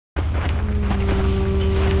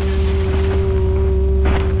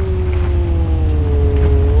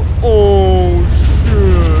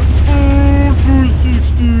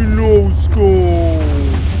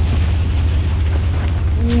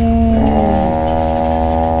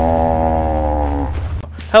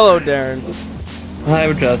Hello, Darren.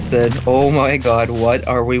 Hi, Justin. Oh my god, what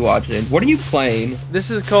are we watching? What are you playing? This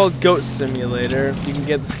is called Goat Simulator. You can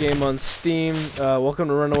get this game on Steam. Welcome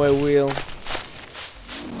to Runaway Wheel.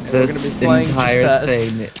 And we're gonna be playing entire just that.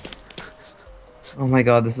 thing. Oh my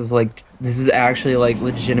god, this is actually like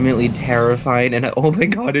legitimately terrifying, and oh my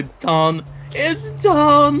god, it's Tom. It's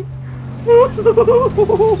Tom.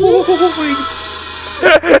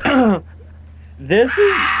 This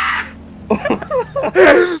is. Oh,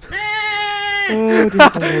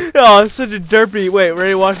 oh, it's such a derpy. Wait,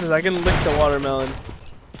 ready to watch this? I can lick the watermelon.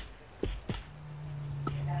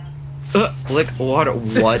 Lick water.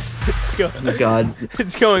 What? It's God.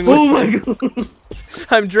 It's going. Oh my god.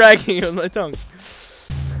 I'm dragging it with my tongue.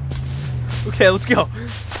 Okay, let's go.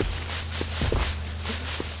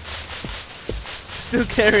 Still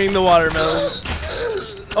carrying the watermelon.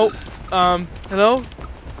 Oh, hello?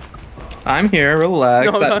 I'm here,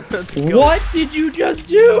 relax. No, what did you just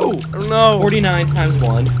do? I don't know. 49 times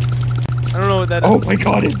 1. I don't know what that is. Oh my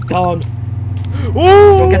god, it's Tom.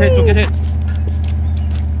 Woo! Don't get hit, don't get hit.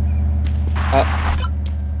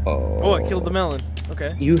 Oh, I killed the melon.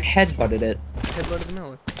 Okay. You headbutted it. Headbutted the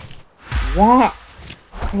melon. What?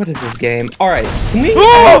 What is this game? Alright, can we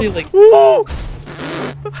actually, like... Woo!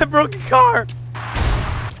 I broke a car!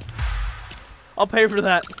 I'll pay for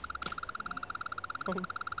that.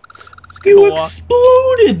 You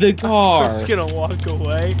exploded the car! I'm just gonna walk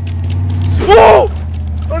away. Whoa!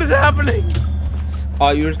 What is happening?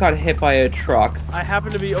 Oh, you just got hit by a truck. I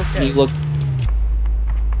happen to be okay. You look...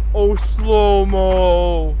 Oh,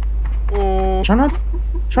 slow-mo. Oh.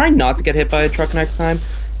 Try not to get hit by a truck next time.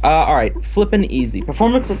 Alright, flippin' easy.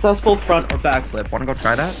 Perform a successful front or backflip. Wanna go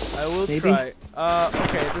try that? I will try.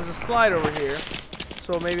 Okay, there's a slide over here.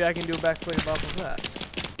 So maybe I can do a backflip off of that.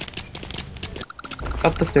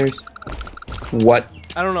 Up the stairs. What?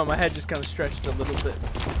 I don't know, my head just kind of stretched a little bit.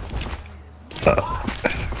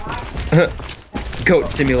 Goat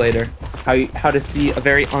simulator. How to see a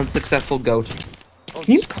very unsuccessful goat. Oh,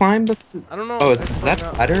 can you climb the... I don't know. Oh, is that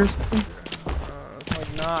ladders? It's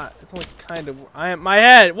like not. It's only kind of... my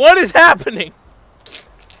head! What is happening?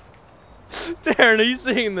 Darren, are you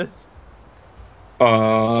seeing this?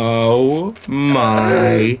 Oh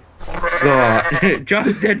my god.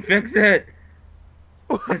 Justin, fix it!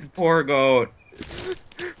 This poor goat.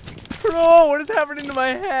 Bro, what is happening to my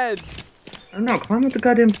head? I don't know, climb up the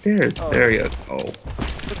goddamn stairs. Oh. There you go.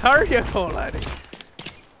 Look, how are you going, laddie?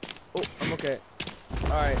 Oh, I'm okay.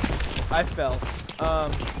 Alright, I fell.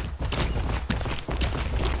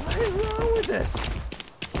 What is wrong with this?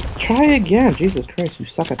 Try again. Jesus Christ, you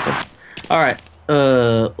suck at this. Alright,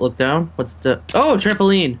 look down. What's the... Oh,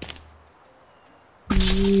 trampoline!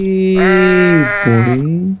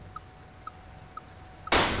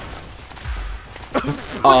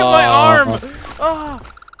 Look at my arm! Oh,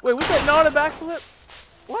 wait, was that not a backflip?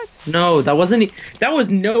 What? No, that wasn't... That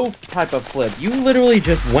was no type of flip. You literally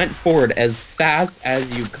just went forward as fast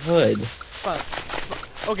as you could.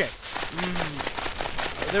 Okay.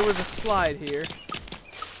 There was a slide here.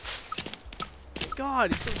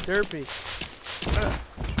 God, he's so derpy.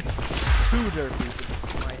 Too derpy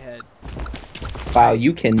for my head. Wow,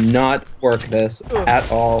 you cannot work this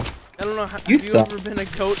at all. I don't know how... You have suck. you ever been a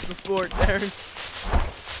goat before, Darren?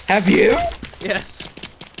 Have you? Yes.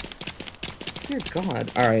 Dear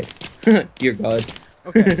God. Alright. Dear God.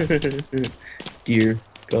 Okay. Dear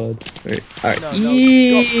God. Alright. No,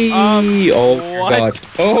 Oh my what? god.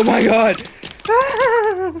 Oh my god.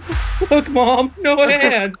 Look, Mom. No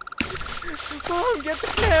hands. Mom, get the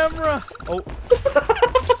camera. Oh.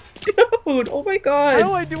 Dude. Oh my god. How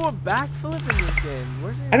do I do a backflip in this game?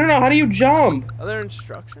 Where's the... I don't know. How do you jump? Are there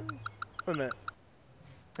instructions? Wait a minute.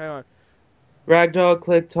 Hang on. Ragdoll,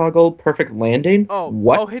 click, toggle, perfect landing. Oh,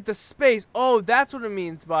 what? Oh, hit the space. Oh, that's what it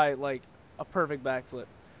means by, like, a perfect backflip.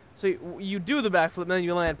 So you do the backflip, and then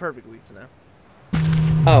you land perfectly. So now.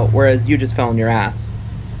 Oh, whereas you just fell on your ass.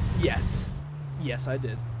 Yes. Yes, I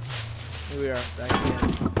did. Here we are, back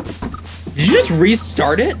again. Did you just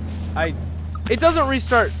restart it? It doesn't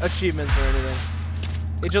restart achievements or anything.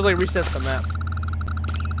 It just, like, resets the map.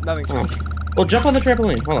 Nothing. Oh. Well, jump on the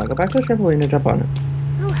trampoline. Hold on, go back to the trampoline and jump on it.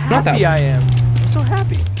 How happy I am. I'm so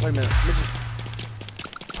happy. Wait a minute.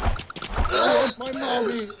 My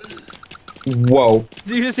mommy. Whoa.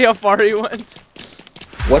 Did you just see how far he went?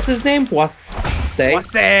 What's his name? Wase?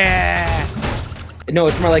 Wase! No,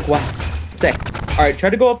 it's more like Wase. Alright,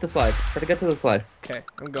 try to go up the slide. Try to get to the slide. Okay,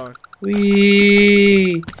 I'm going.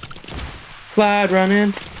 Whee! Slide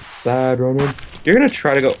running. Slide running. You're gonna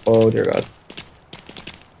try to go. Oh, dear God.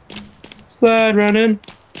 Slide running.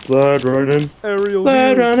 Slide running. Aerial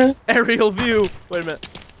Slide view. running. Aerial view. Wait a minute.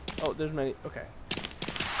 Oh, there's many. Okay.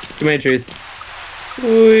 Too many trees.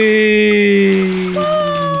 Whee!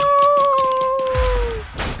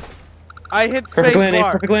 I hit space Perfect landing,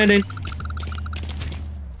 bar. perfect landing.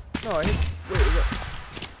 No, I hit. Wait, is it?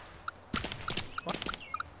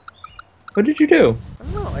 What did you do? I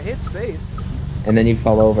don't know. I hit space. And then you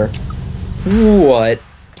fall over. What?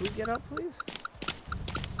 Can we get up, please?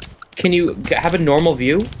 Can you have a normal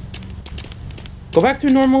view? Go back to a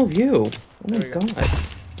normal view. Oh my There we go. god.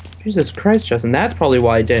 Jesus Christ, Justin. That's probably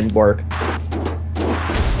why it didn't work.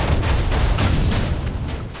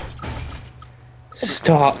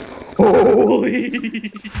 Stop.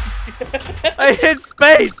 Holy. I hit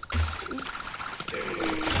space.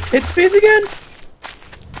 Hit space again?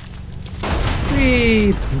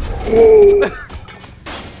 Whee.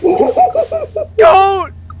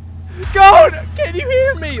 Goat! Goat! Can you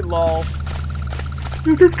hear me? Lol.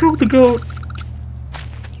 You just killed the goat.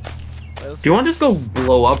 Let's Do you want to just go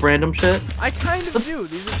blow up random shit? I kind of do.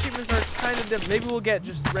 These achievements are kind of different. Maybe we'll get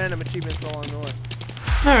just random achievements along the way.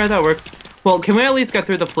 Alright, that works. Well, can we at least get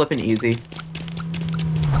through the flippin' easy?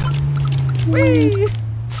 Whee!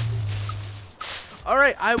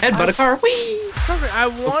 Alright, Headbutt a car. Whee! I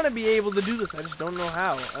want to be able to do this. I just don't know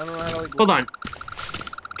how. I don't know how to like. Hold on.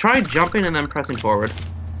 Try jumping and then pressing forward.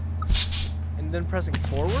 And then pressing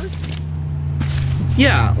forward?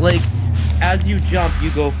 Yeah, like, as you jump, you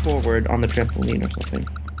go forward on the trampoline or something.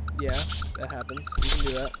 Yeah, that happens. You can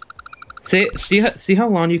do that. See how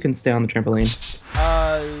long you can stay on the trampoline?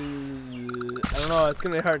 I don't know. It's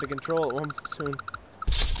gonna be hard to control it soon.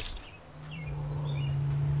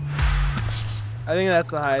 I think that's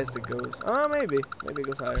the highest it goes. Oh, maybe. Maybe it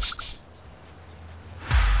goes higher.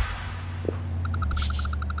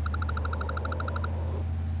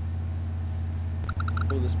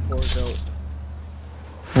 Oh, this poor goat.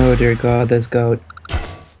 Oh dear God, this goat.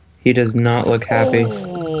 He does not look happy.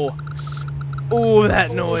 Oh, oh,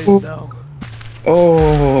 that noise though.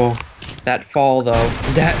 Oh, that fall though.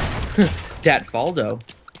 That fall though.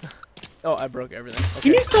 Oh, I broke everything. Okay.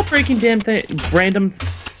 Can you stop breaking random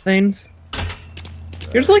things?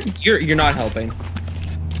 You're just like you're not helping.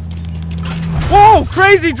 Whoa,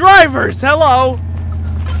 crazy drivers! Hello.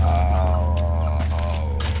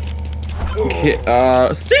 Okay,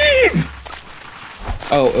 Steve!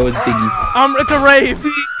 Oh, it was Biggie. It's a rave.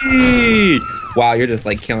 Wow, you're just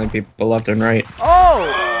like killing people left and right. Oh,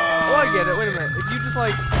 I get it. Wait a minute. If you just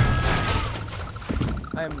like,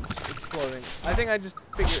 I'm exploding. I think I just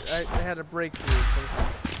figured I had a breakthrough.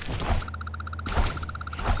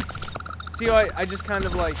 See how I just kind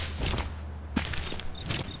of like.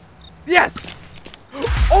 Yes.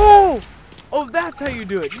 Oh, oh, that's how you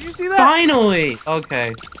do it. Did you see that? Finally.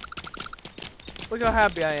 Okay. Look how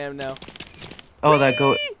happy I am now. Oh, that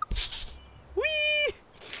goat. Whee!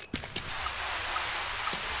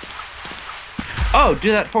 Oh,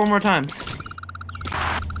 do that 4 more times.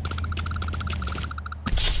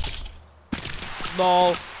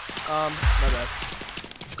 Lol. My bad.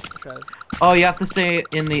 Try this. Oh, you have to stay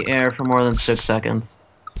in the air for more than 6 seconds.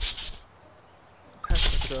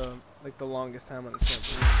 That's like the longest time on a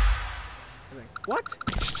trampoline. I think. What?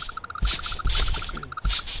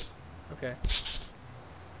 Okay.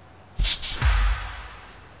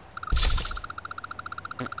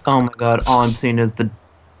 Oh my God, all I'm seeing is the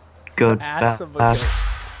goat's Ass of a back. goat.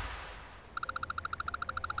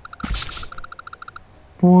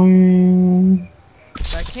 Boing.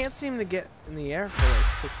 I can't seem to get in the air for like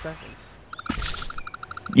 6 seconds.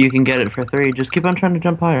 You can get it for 3. Just keep on trying to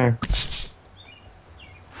jump higher.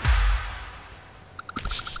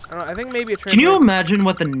 I don't know, I think maybe a trampoline. Can you imagine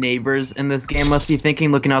what the neighbors in this game must be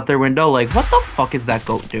thinking looking out their window? Like, what the fuck is that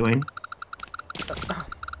goat doing? I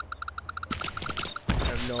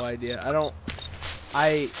have no idea.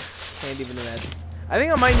 I can't even imagine. I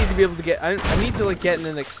think I might need to be able to get. I need to like get in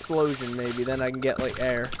an explosion maybe. Then I can get like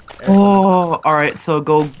air. Oh, alright, so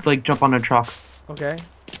go, like, jump on a truck. Okay.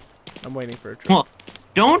 I'm waiting for a truck. Well,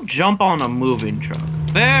 don't jump on a moving truck.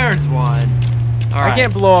 There's one. Alright. I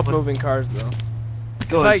can't blow up moving cars though.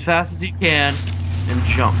 Go as fast as you can and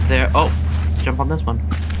jump there. Oh, jump on this one.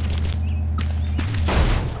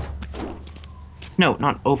 No,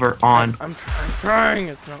 not over, on. I'm trying.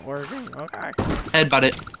 It's not working. Okay. Headbutt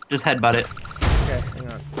it. Just headbutt it. Okay, hang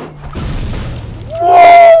on.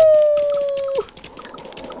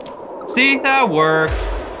 Woo! See, that worked.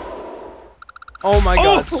 Oh my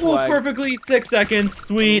God! Oh, Swag. perfectly 6 seconds.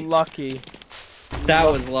 Sweet. Lucky. That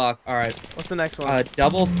was luck. All right. What's the next one?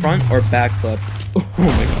 Double front or back flip. Oh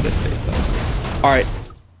my God, it's face though. All right.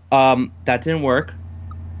 That didn't work.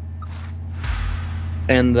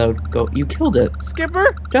 And the goat, you killed it.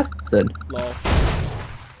 Skipper? Justin. Lol.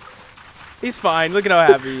 He's fine. Look at how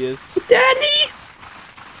happy he is. Daddy.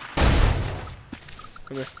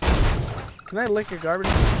 Come here. Can I lick a garbage?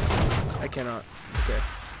 I cannot. Okay.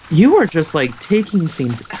 You are just like taking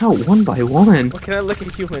things out one by one. Well, can I lick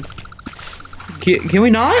a human? Can we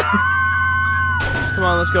not? Come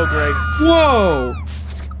on, let's go, Greg. Whoa!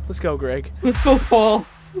 Let's go, Greg. Let's go, Paul.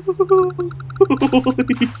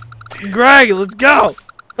 Greg, let's go!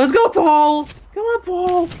 Let's go, Paul! Come on,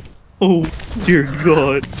 Paul! Oh, dear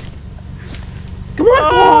God. Come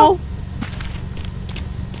on, Paul!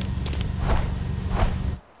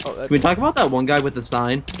 Oh, Can we talk about that one guy with the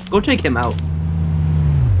sign? Go check him out.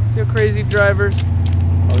 See how crazy drivers?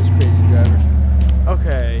 Oh, these crazy drivers.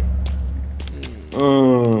 Okay.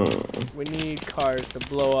 We need cars to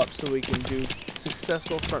blow up so we can do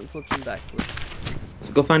successful front flips and back flips.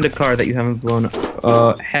 So go find a car that you haven't blown up.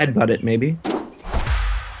 Headbutt it, maybe.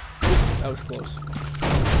 That was close.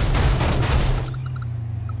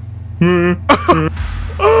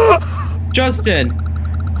 Justin!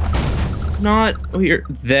 Not here.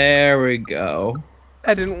 There we go.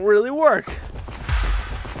 That didn't really work.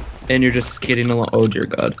 And you're just skidding along. Oh, dear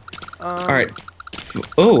God. Alright.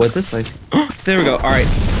 Oh, what's this place? There we go. Alright.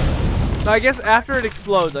 I guess after it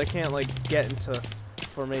explodes, I can't, like, get into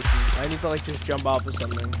formation. I need to, like, just jump off of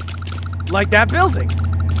something. Like that building!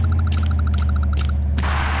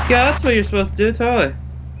 Yeah, that's what you're supposed to do, totally.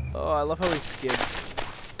 Oh, I love how he skids.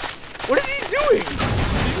 What is he doing?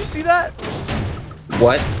 Did you see that?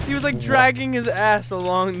 What? He was, like, dragging his ass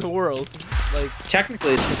along the world. Like,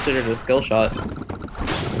 technically, it's considered a skill shot,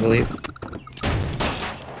 I believe.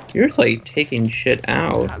 You're just, like, taking shit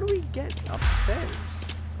out. how do we get upstairs?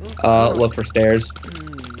 Look for stairs.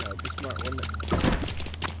 That'd be smart, wouldn't it?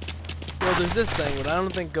 Well, there's this thing, but I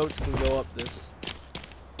don't think goats can go up this.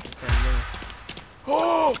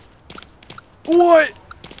 Oh! What?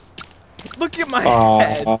 Look at my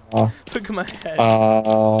head. Look at my head.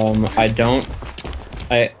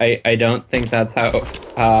 I don't think that's how.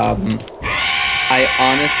 I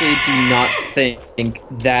honestly do not think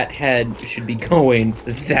that head should be going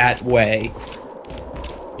that way.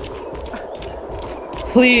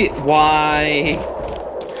 Please, why?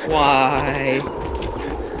 Why?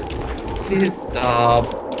 Please stop.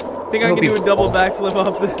 Think I can do a double backflip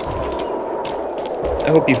off this? I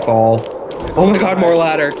hope you fall. Oh my God, more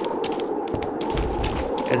ladder.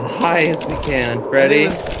 As high as we can. Ready?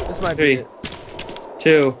 This might be it.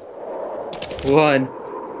 2, 1,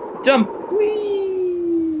 jump!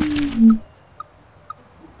 Whee!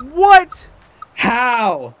 What?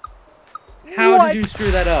 How? How What? did you screw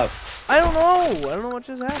that up? I don't know. I don't know what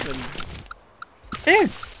just happened.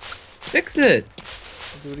 Fix it.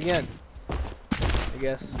 I'll do it again. I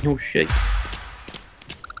guess. No shit.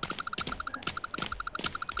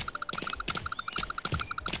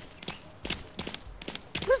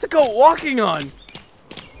 What is the goat walking on?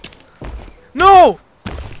 No!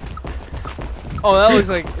 Oh, that looks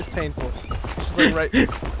like it's painful. It's just like right.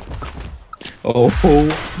 Oh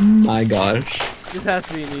my gosh. This has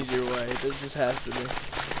to be an easier way. This just has to be.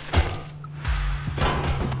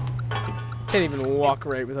 Can't even walk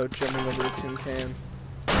right without jumping over a tin can.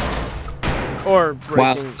 Or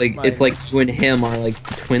breaking. Wow, like it's like you and him are like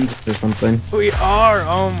twins or something. We are.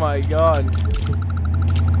 Oh my God.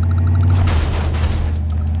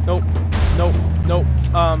 Nope. Nope. Nope.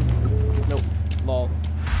 Nope. Lol.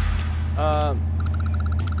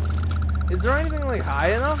 Is there anything like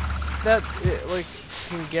high enough that it, like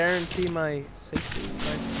can guarantee my safety?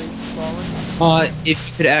 My safe falling? If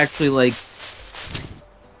you could actually like.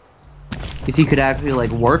 If you could actually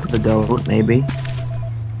like work the goat, maybe.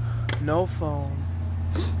 No phone.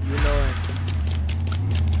 You know answer.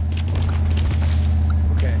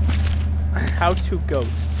 Okay. How to goat.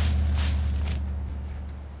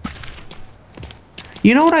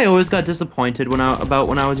 You know what I always got disappointed when I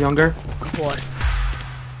was younger? What?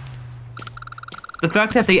 The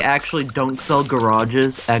fact that they actually don't sell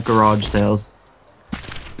garages at garage sales.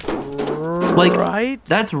 Like, right?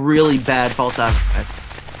 that's really bad false advertising.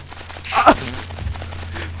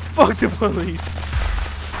 Fuck the police.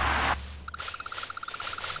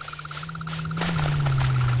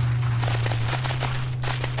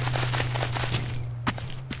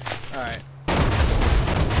 Alright.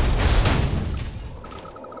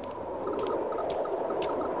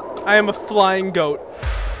 I am a flying goat.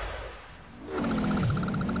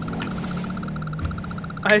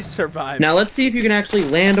 I survived. Now let's see if you can actually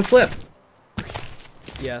land a flip.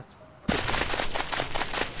 Yeah.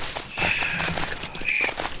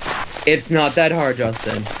 It's not that hard,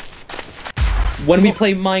 Justin. When we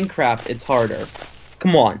play Minecraft, it's harder.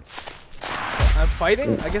 Come on. I'm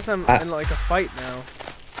fighting? I guess I'm in like a fight now.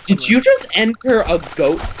 Did you just enter a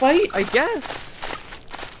goat fight? I guess.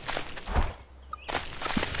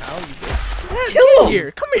 How you bitch. Kill him!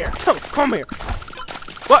 Here, come here, come here.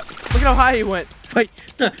 What? Look at how high he went. Fight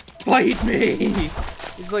me!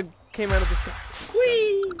 He's like came out of the sky.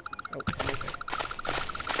 Whee! Oh, okay.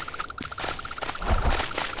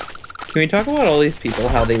 Can we talk about all these people?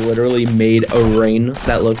 How they literally made a rain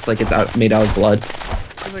that looks like it's made out of blood.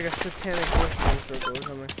 It's like a satanic ritual circle or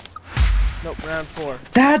something. Nope, round 4.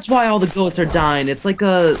 That's why all the goats are dying. It's like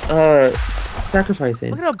a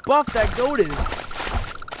sacrificing. Look at how buff that goat is.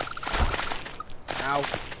 Ow.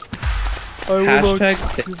 Hashtag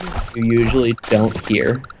things you usually don't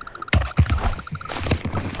hear.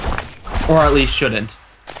 Or at least shouldn't.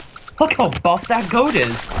 Look how buff that goat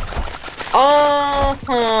is.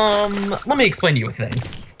 Let me explain to you a thing.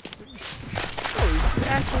 Oh, he's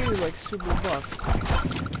actually like super buff.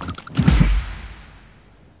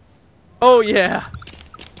 Oh yeah.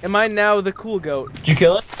 Am I now the cool goat? Did you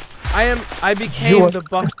kill it? I became the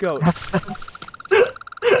buff goat.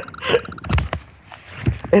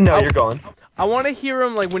 And now you're gone. I want to hear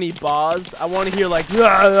him like when he baws. I want to hear like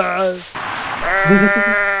No,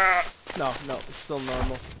 it's still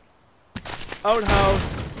normal. Outhouse.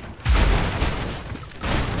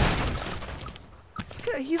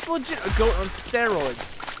 He's legit a goat on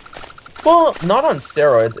steroids. Well, not on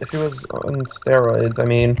steroids. If he was on steroids, I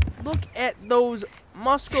mean... Look at those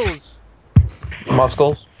muscles.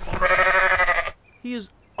 Muscles? He is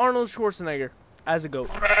Arnold Schwarzenegger as a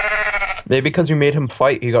goat. Maybe because you made him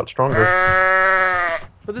fight, he got stronger.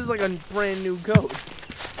 But this is like a brand new goat.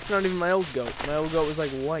 It's not even my old goat. My old goat was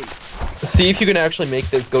like white. See if you can actually make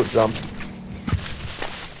this goat jump.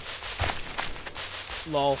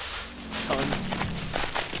 Lol. Ton.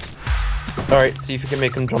 Alright, see if you can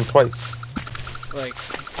make him jump twice. Like,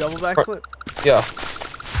 double backflip? Yeah.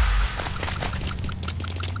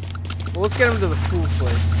 Well, let's get him to the pool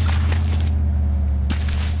place.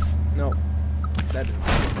 No. That didn't work.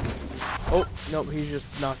 Oh, nope, he's just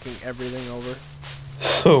knocking everything over.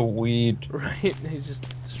 So weird. Right? He's just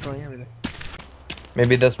destroying everything.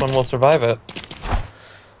 Maybe this one will survive it.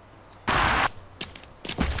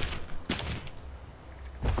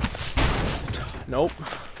 Nope.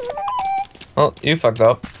 Well, you fucked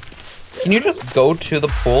up. Can you just go to the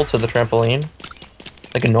pool, to the trampoline?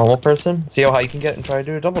 Like a normal person? See how high you can get and try to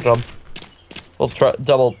do a double jump. Well,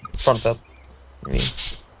 double front flip. I mean,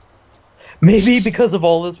 maybe because of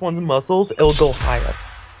all this one's muscles, it'll go higher.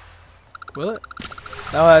 Will it?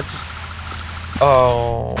 No, that's just...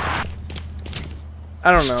 Oh.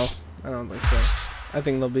 I don't know. I don't think so. I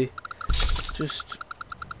think they'll be just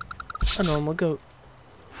a normal goat.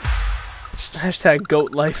 Hashtag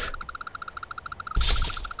goat life.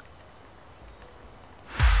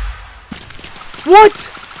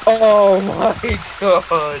 What? Oh my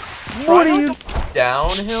god. What are you...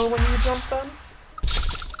 Downhill when you jump then?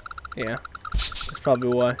 Yeah. That's probably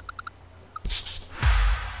why.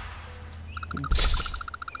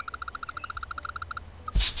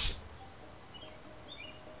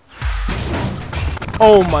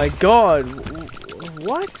 Oh my god.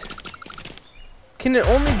 What? Can it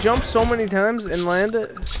only jump so many times and land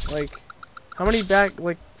it? Like, how many back,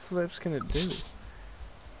 like, flips can it do?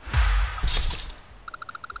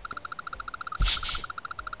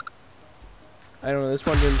 I don't know, this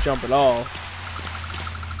one didn't jump at all.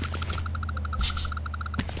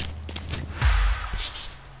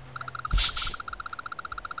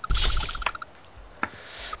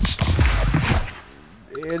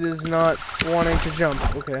 It is not wanting to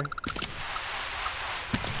jump, okay.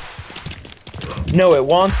 No, it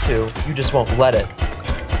wants to. You just won't let it.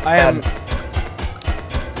 I am...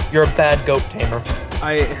 You're a bad goat tamer.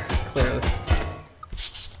 Clearly.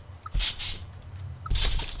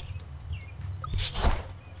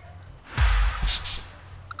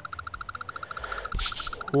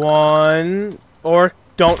 One... Or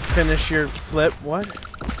don't finish your flip. What?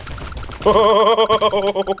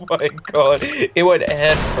 Oh my god. It went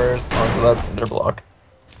head first onto that cinder block.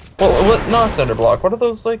 Well, what? Not cinder block. What are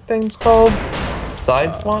those, like, things called?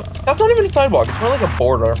 Sidewalk? That's not even a sidewalk. It's more like a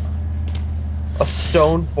border. A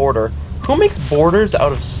stone border. Who makes borders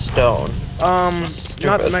out of stone?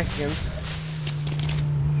 Not the Mexicans.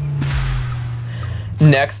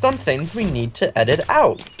 Next on things we need to edit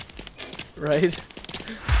out. Right?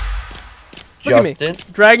 Justin. Look at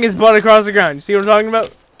me. Dragging his butt across the ground. You see what I'm talking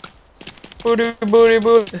about? Booty, booty,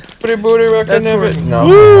 booty, booty, booty, That's reckon no.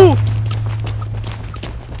 Woo!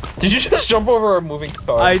 Did you just jump over a moving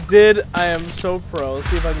car? I did. I am so pro. Let's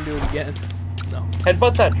see if I can do it again. No.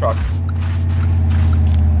 Headbutt that truck.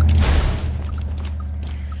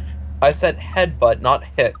 I said headbutt, not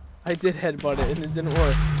hit. I did headbutt it and it didn't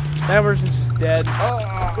work. That person's just dead.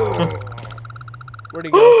 Where'd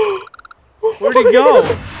he go? Where'd he go?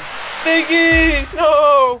 Biggie!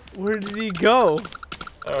 No! Where did he go?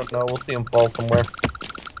 I don't know. We'll see him fall somewhere.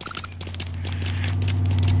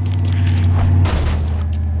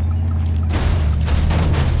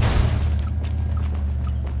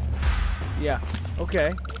 Yeah.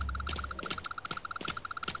 Okay.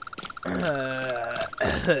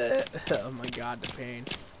 Oh my god, the pain.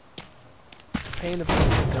 The pain of being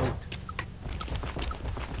a goat.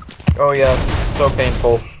 Oh yes, so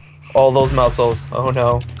painful. All those muscles. Oh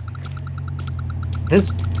no.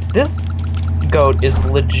 This goat is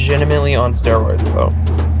legitimately on steroids though.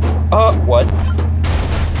 What?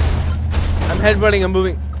 I'm headbutting, I'm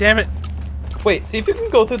moving. Damn it! Wait, see if you can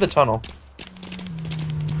go through the tunnel.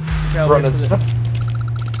 Okay, Run as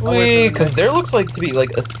wait, because there looks like to be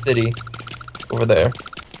like a city over there.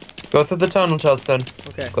 Go through the tunnel, Justin.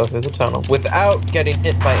 Okay. Go through the tunnel without getting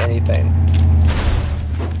hit by anything.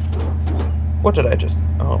 What did I just?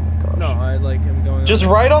 Oh my gosh. No, I like him going. Just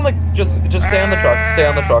right on the. Just stay on the truck. Stay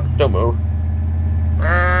on the truck. Don't move.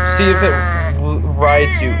 See if it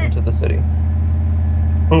rides you into the city.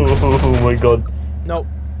 Oh my god. Nope,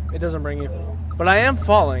 it doesn't bring you. But I am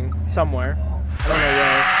falling somewhere. I don't know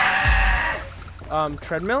where.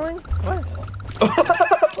 Treadmilling? What? What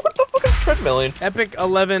the fuck is treadmilling? Epic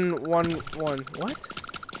 1111. What?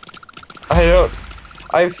 I don't.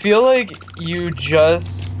 I feel like you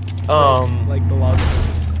just like the laws of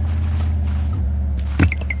physics.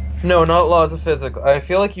 No, not laws of physics. I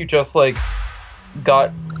feel like you just like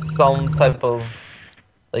got some type of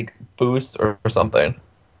like boost or something.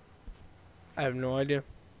 I have no idea.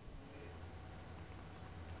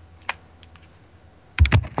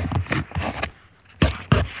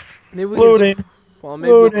 Maybe we Loading. can, well,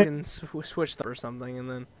 maybe we can switch that or something and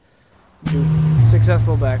then do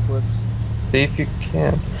successful backflips. See if you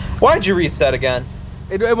can. Why'd you reset again?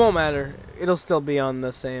 It won't matter. It'll still be on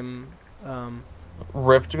the same.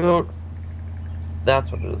 Ripped goat? That's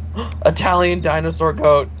what it is. Italian dinosaur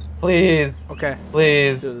goat. Please. Okay.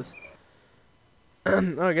 Please. Let's do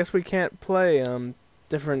this. Oh, I guess we can't play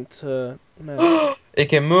different maps. It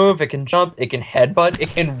can move, it can jump, it can headbutt,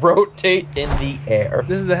 it can rotate in the air.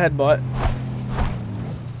 This is the headbutt.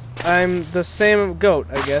 I'm the same goat,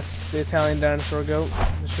 I guess. The Italian dinosaur goat.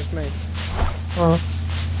 It's just me.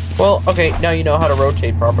 Well, okay, now you know how to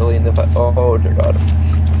rotate properly in the oh dear god.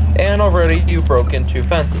 And already you've broken 2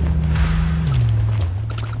 fences.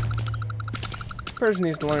 Person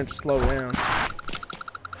needs to learn to slow down.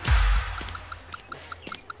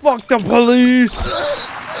 Fuck the police!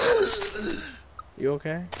 You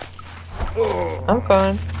okay? I'm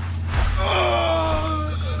fine.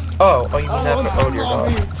 Oh, you mean that for, oh dear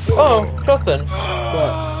god. Oh, Justin.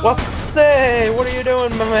 What? What are you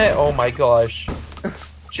doing, my man? Oh my gosh.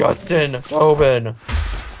 Justin, Tobin.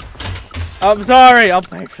 I'm sorry, I'll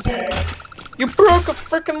pay for that. You broke a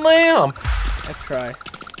freaking lamp. I try.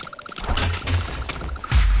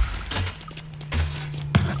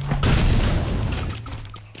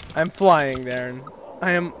 I'm flying, Darren.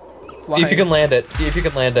 I am flying. See if you can land it. See if you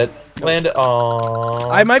can land it. Nope. Land it.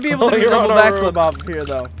 Aww. I might be able to do a You're double on our backflip roof. off here,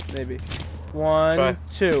 though. Maybe. 1, Try.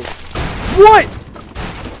 2. What?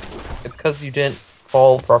 It's because you didn't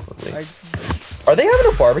fall properly. Are they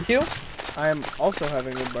having a barbecue? I am also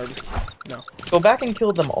having a barbecue. No. Go back and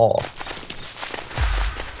kill them all.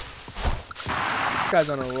 This guy's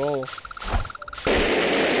on a roll.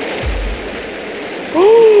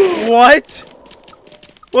 What?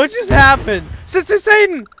 What just happened?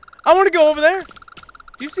 Satan! I want to go over there.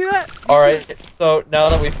 Do you see that? Alright, so now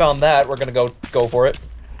that we found that, we're gonna go for it.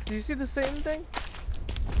 Do you see the Satan thing?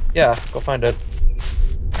 Yeah, go find it.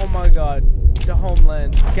 Oh my god. The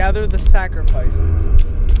homeland. Gather the sacrifices.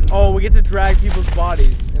 Oh, we get to drag people's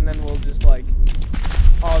bodies, and then we'll just like...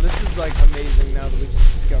 Oh, this is like amazing now that we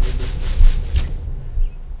just discovered this.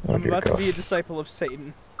 Oh, I'm about God. to be a disciple of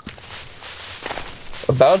Satan.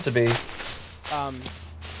 About to be.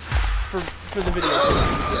 For the video. Yes.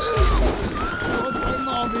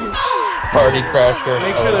 Party crasher.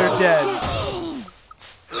 Make sure they're dead.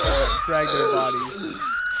 Drag their bodies.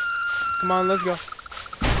 Come on, let's go.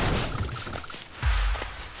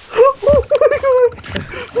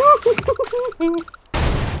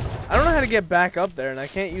 I don't know how to get back up there, and I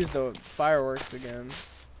can't use the fireworks again.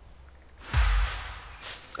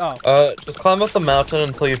 Oh. Just climb up the mountain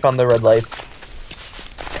until you find the red lights.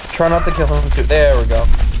 Try not to kill him too. There we go.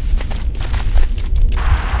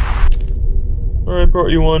 Alright, brought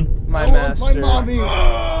you one. My master.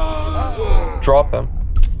 Drop him.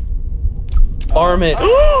 Armin.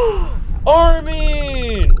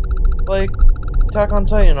 Armin! Like, Attack on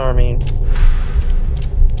Titan Armin.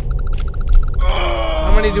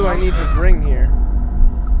 How many do I need to bring here?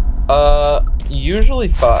 Usually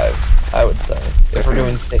 5. I would say, if we're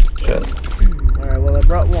doing snake shit. Alright, well I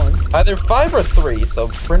brought one. Either 5 or 3, so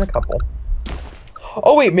bring a couple.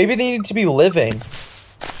 Oh wait, maybe they need to be living.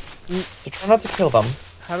 So try not to kill them.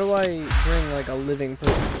 How do I bring like a living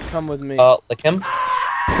person? Come with me. Lick him?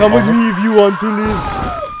 Come with me if you want to live.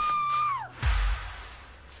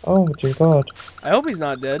 Oh dear God. I hope he's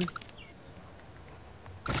not dead.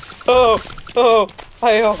 Oh,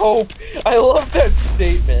 I hope. I love that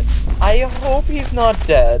statement. I hope he's not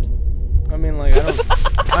dead. I mean, like,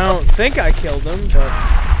 I don't think I killed him, but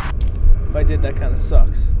if I did, that kind of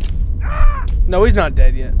sucks. No, he's not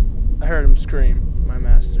dead yet. I heard him scream, my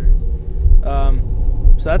master.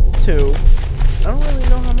 So that's 2. I don't really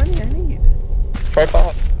know how many I need. Try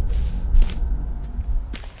 5.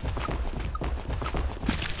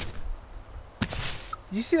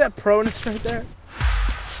 Do you see that pronus right there?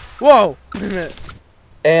 Whoa! Wait a minute.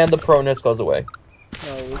 And the proness goes away.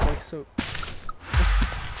 No, it was like so...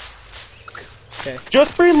 Okay.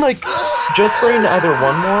 Just bring either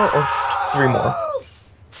 1 more or 3 more.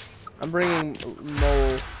 I'm bringing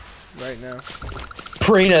Mole right now.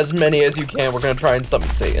 Bring as many as you can. We're gonna try and summon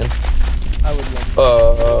Satan. I would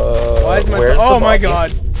love Why is my oh my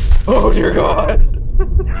God! Oh dear God!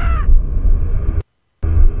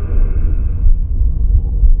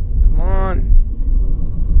 Come on.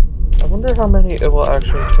 I wonder how many it will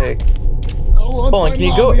actually take. Hold on, can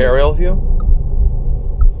you go aerial view?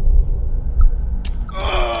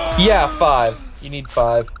 Yeah, 5. You need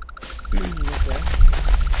 5. Okay.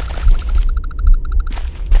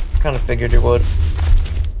 Kind of figured you would.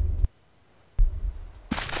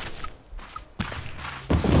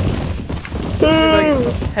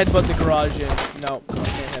 Headbutt the garage in. No, I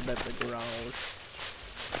can't headbutt the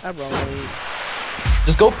garage. I'm wrong.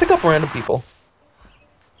 Just go pick up random people.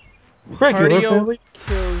 Regular Cardio family.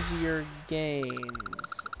 kills your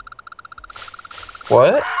gains.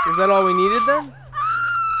 What? Is that all we needed then?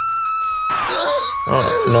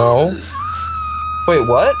 No. Wait,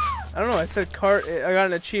 what? I don't know. I said I got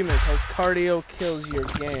an achievement called Cardio kills your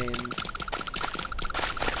gains.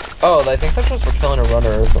 Oh, I think that's just for killing a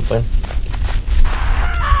runner or something.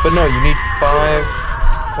 But no, you need 5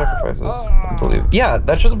 sacrifices, I believe. Yeah,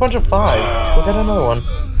 that's just a bunch of 5s. Go get another one.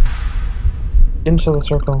 Get into the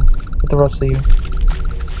circle with the rest of you.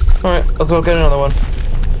 Alright, let's go get another one.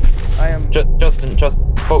 I am... Justin, just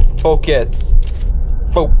focus.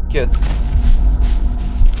 Focus.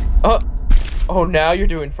 Oh, now you're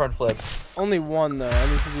doing front flips. Only 1 though. I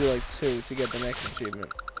need to do like 2 to get the next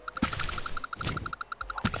achievement.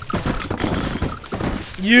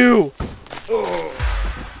 You!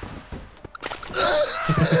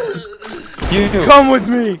 You! Come with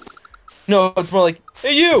me! No, it's more like,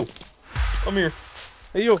 hey you! Come here.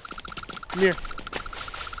 Hey you! Come here.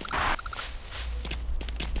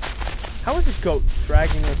 How is a goat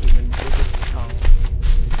dragging with him in column?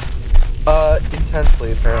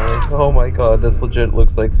 Intensely apparently. Oh my God, this legit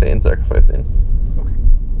looks like Satan sacrificing. Okay.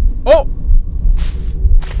 Oh!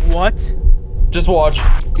 What? Just watch.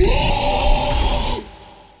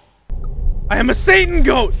 I am a Satan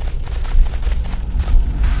goat!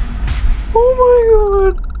 Oh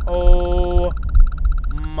my God! Oh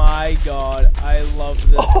my God, I love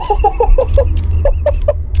this.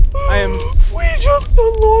 I am... We just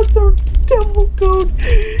unlocked our devil goat!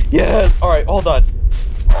 Yes! Alright, hold on.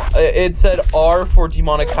 It said R for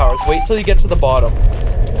demonic powers. Wait till you get to the bottom.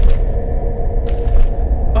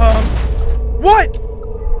 What?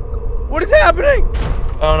 What is happening?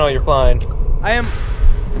 Oh no, you're flying. I am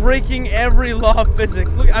breaking every law of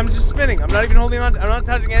physics. Look, I'm just spinning. I'm not even holding on. I'm not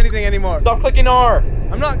touching anything anymore. Stop clicking R!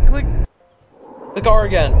 I'm not clicking. Click R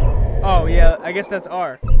again. Oh, yeah, I guess that's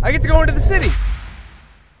R. I get to go into the city.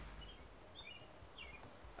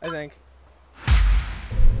 I think.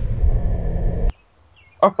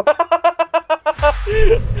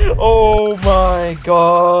 Oh my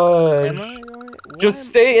God! Am I going? Just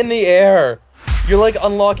stay in the air. You're like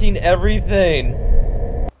unlocking everything.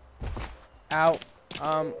 Ow.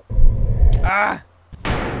 Ah.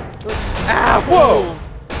 Ah. Whoa.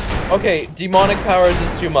 Okay, demonic powers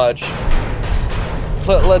is too much.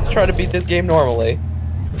 Let's try to beat this game normally,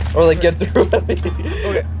 or like get through it.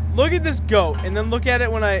 Okay. Look at this goat, and then look at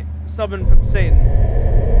it when I summon Satan.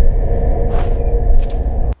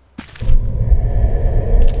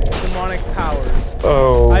 Demonic powers.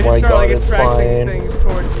 Oh my God, I just start like it's attracting fine. things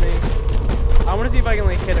towards me. I want to see if I can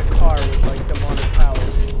like hit a car with like demonic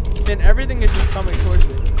powers. And everything is just coming towards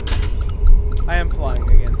me. I am flying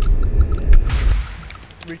again.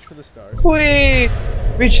 Reach for the stars. We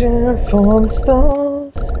reaching for the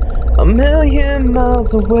stars, a million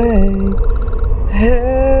miles away.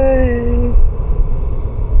 Hey.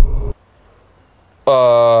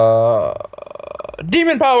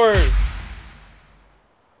 demon powers!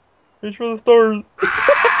 Reach for the stars. Okay,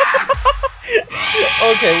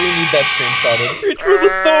 we need that screenshotted. Reach for the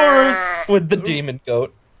stars with the demon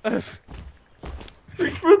goat.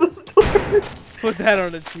 Reach for the stars. Put that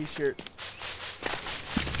on a t-shirt.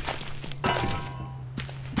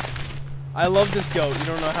 I love this goat. You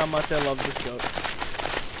don't know how much I love this goat.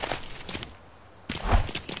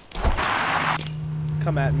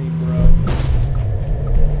 Come at me, bro.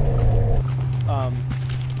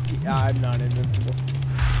 Yeah, I'm not invincible.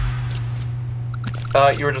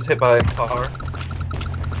 You were just hit by power.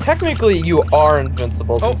 Technically, you are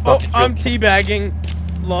invincible since I'm teabagging.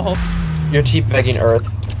 Lol. You're teabagging Earth,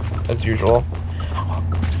 as usual.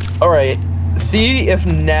 Alright, see if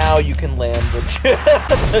now you can land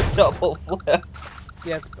the double flip.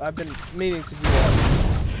 Yes, I've been meaning to do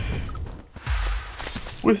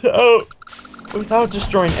that. Without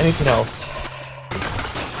destroying anything else.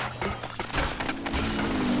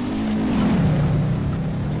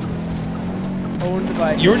 Owned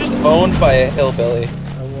by... You were just owned by a hillbilly.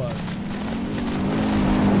 I was.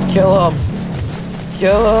 Kill him!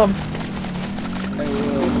 Kill him! I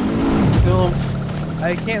will. Kill him!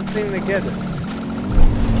 I can't seem to get it.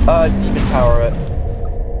 Demon power it.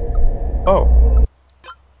 Oh.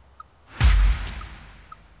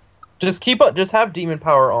 Just have demon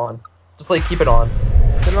power on. Just like keep it on.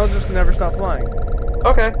 Then I'll just never stop flying.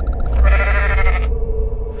 Okay.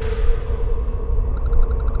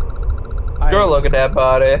 Girl, look at that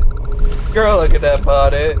body. Girl, look at that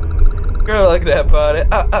body. Girl, look at that body.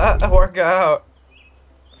 Work out.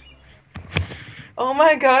 Oh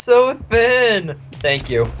my god, so thin. Thank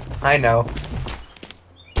you. I know.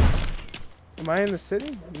 Am I in the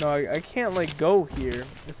city? No, I can't like go here.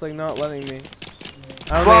 It's like not letting me.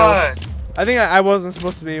 I think I wasn't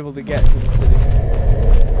supposed to be able to get to the city.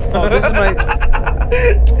 Oh, this is my...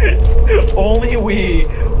 Only we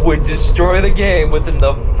would destroy the game within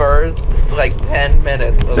the first, like, 10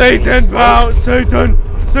 minutes. Satan, bow! Satan!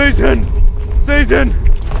 Satan! Satan!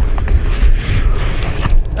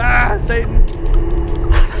 Ah, Satan!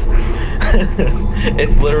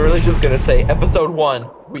 It's literally just gonna say, episode 1,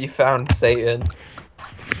 we found Satan.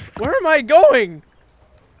 Where am I going?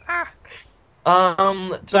 Ah!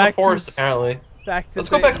 To the forest, apparently. Back to Let's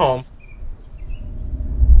go back home.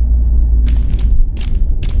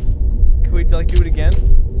 Can we, like, do it again?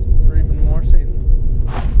 For even more Satan?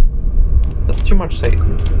 That's too much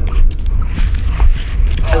Satan.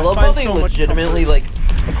 I love how they legitimately, like,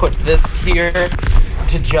 put this here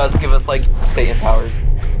to just give us, like, Satan powers.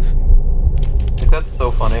 Like, that's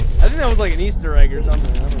so funny. I think that was like an Easter egg or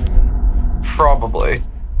something. I don't even... Probably.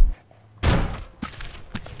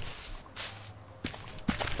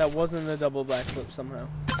 That wasn't a double backflip somehow.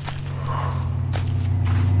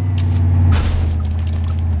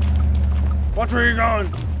 Watch where you're going!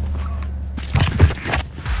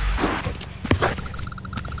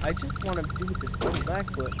 I just want to do this double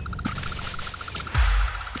backflip.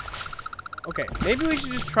 Okay, maybe we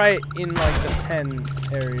should just try it in like the pen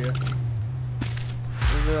area.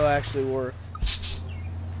 Maybe it'll actually work.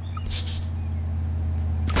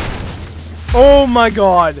 Oh my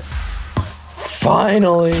god!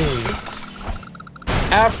 Finally!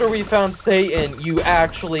 After we found Satan, you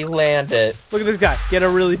actually landed. Look at this guy. Get a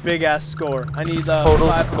really big ass score. I need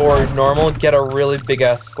total score normal. Get a really big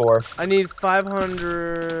ass score. I need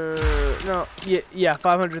 500. No, yeah,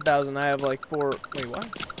 500,000. I have like 4. Wait, what?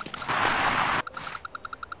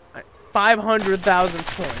 500,000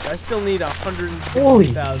 points. I still need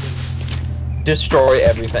 160,000. Destroy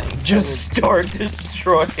everything. Just start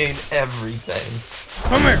destroying everything.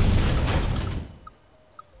 Come here.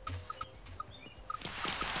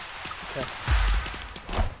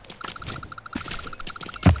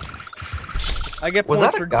 I get points.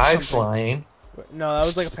 Was that a guy flying? No, that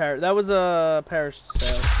was like a that was a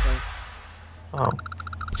parasail thing. Oh.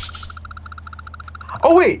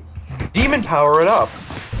 Oh wait! Demon power it up.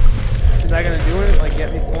 Is that gonna do it? Like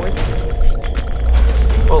get me points?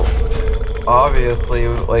 Well, obviously,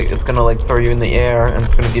 like it's gonna like throw you in the air, and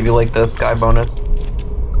it's gonna give you like the sky bonus.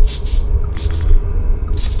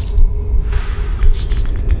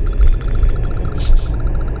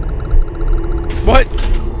 What?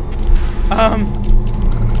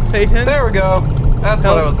 Satan? There we go. That's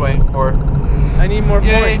what I was waiting for. I need more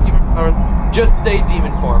points. Demon powers. Just stay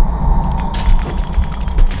demon form.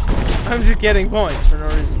 I'm just getting points for no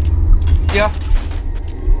reason. Yeah.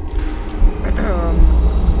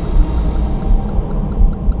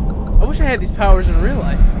 I wish I had these powers in real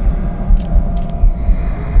life.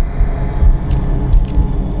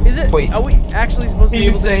 Is it? Wait. Are we actually supposed to be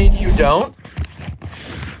able to? Are you saying you don't?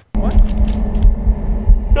 What?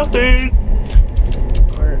 Nothing.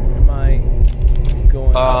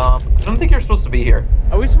 going up. I don't think you're supposed to be here.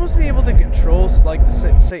 Are we supposed to be able to control like the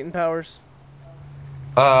Satan powers?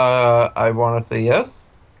 I want to say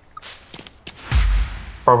yes.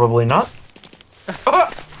 Probably not.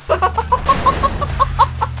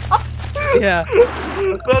 Yeah.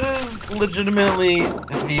 That is legitimately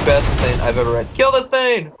the best thing I've ever read. Kill this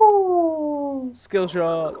thing! Woo! Skill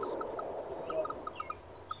shots.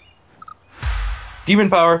 Demon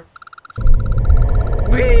power.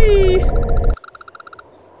 Whee!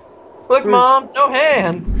 Look, Mom, no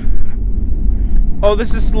hands. Oh,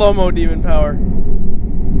 this is slow-mo demon power.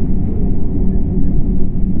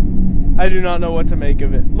 I do not know what to make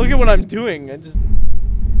of it. Look at what I'm doing. I just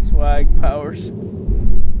swag powers.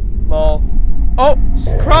 Lol. Oh,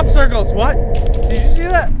 crop circles. What? Did you see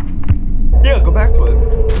that? Yeah, go back to it.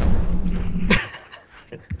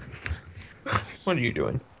 What are you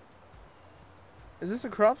doing? Is this a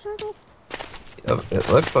crop circle? It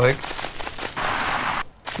looks like.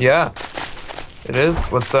 Yeah, it is.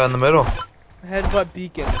 What's that in the middle? Headbutt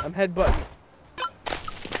beacon. I'm headbutting.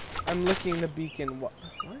 I'm licking the beacon. What?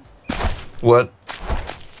 What?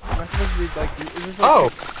 Am I supposed to be like? Is this like? Oh!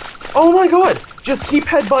 Oh my God! Just keep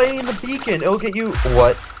headbutting the beacon. It'll get you.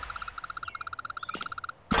 What?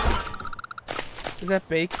 Is that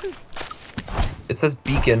bacon? It says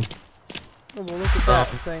beacon. Oh, well, look at that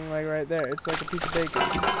thing like right there. It's like a piece of bacon.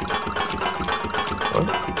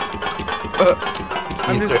 What?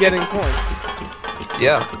 I'm just getting points.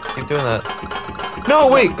 Yeah, keep doing that. No,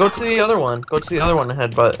 wait, go to the other one. Go to the other one and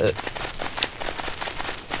headbutt it.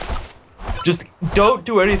 Just don't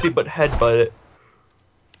do anything but headbutt it.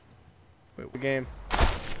 Wait, the game.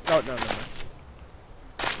 Oh, no.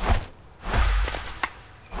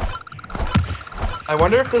 I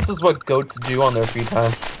wonder if this is what goats do on their free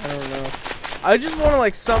time. I don't know. I just want to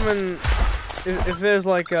like summon if there's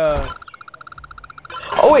like a.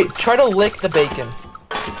 Oh wait, try to lick the bacon.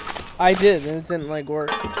 I did and it didn't like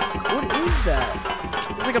work. What is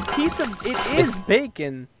that? It's like a piece of. It is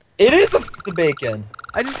bacon. It is a piece of bacon.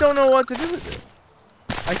 I just don't know what to do with it.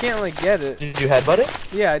 I can't like get it. Did you headbutt it?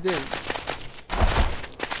 Yeah, I did.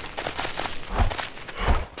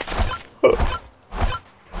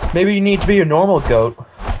 Maybe you need to be a normal goat.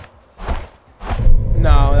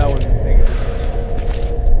 No, that wouldn't make a difference.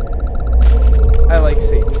 I like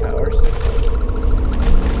Satan powers.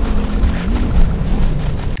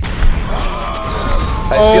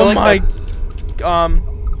 I feel like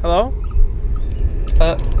hello?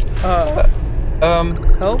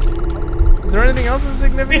 Help? Is there anything else of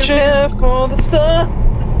significance? Reaching for the stars,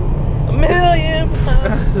 a million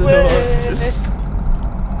miles away.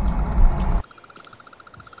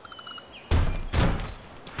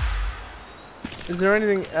 Is there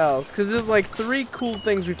anything else? Because there's like 3 cool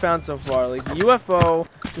things we found so far. Like the UFO,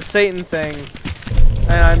 the Satan thing,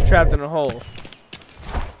 and I'm trapped in a hole.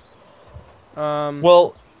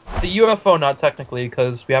 Well, the UFO not technically,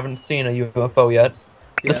 because we haven't seen a UFO yet.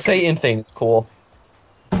 The Satan thing is cool.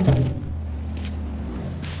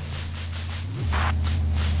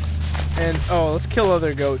 And, oh, let's kill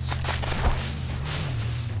other goats.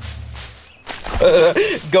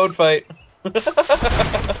 Goat fight.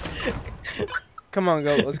 Come on,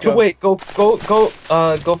 goat, let's go. Wait, go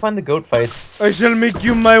find the goat fights. I shall make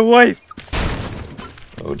you my wife!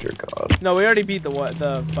 Oh dear God. No, we already beat the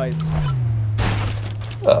fights.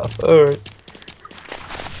 Oh, alright.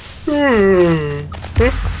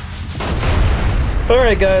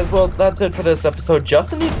 Alright guys, well that's it for this episode.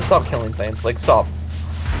 Justin needs to stop killing things. Like, stop.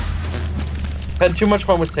 Had too much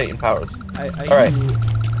fun with Satan powers. Alright.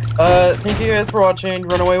 Thank you guys for watching.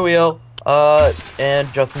 Runaway Wheel. And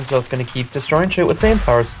Justin's just gonna keep destroying shit with Satan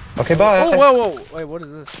powers. Okay, bye. Oh, whoa. Wait, what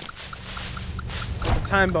is this? It's a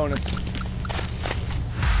time bonus.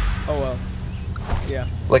 Oh, well. Yeah.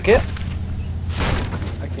 Lick it?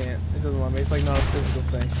 I can't. It doesn't let me. It's like not a physical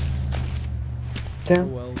thing. Damn.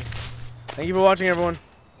 Oh, well. Thank you for watching, everyone.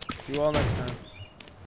 See you all next time.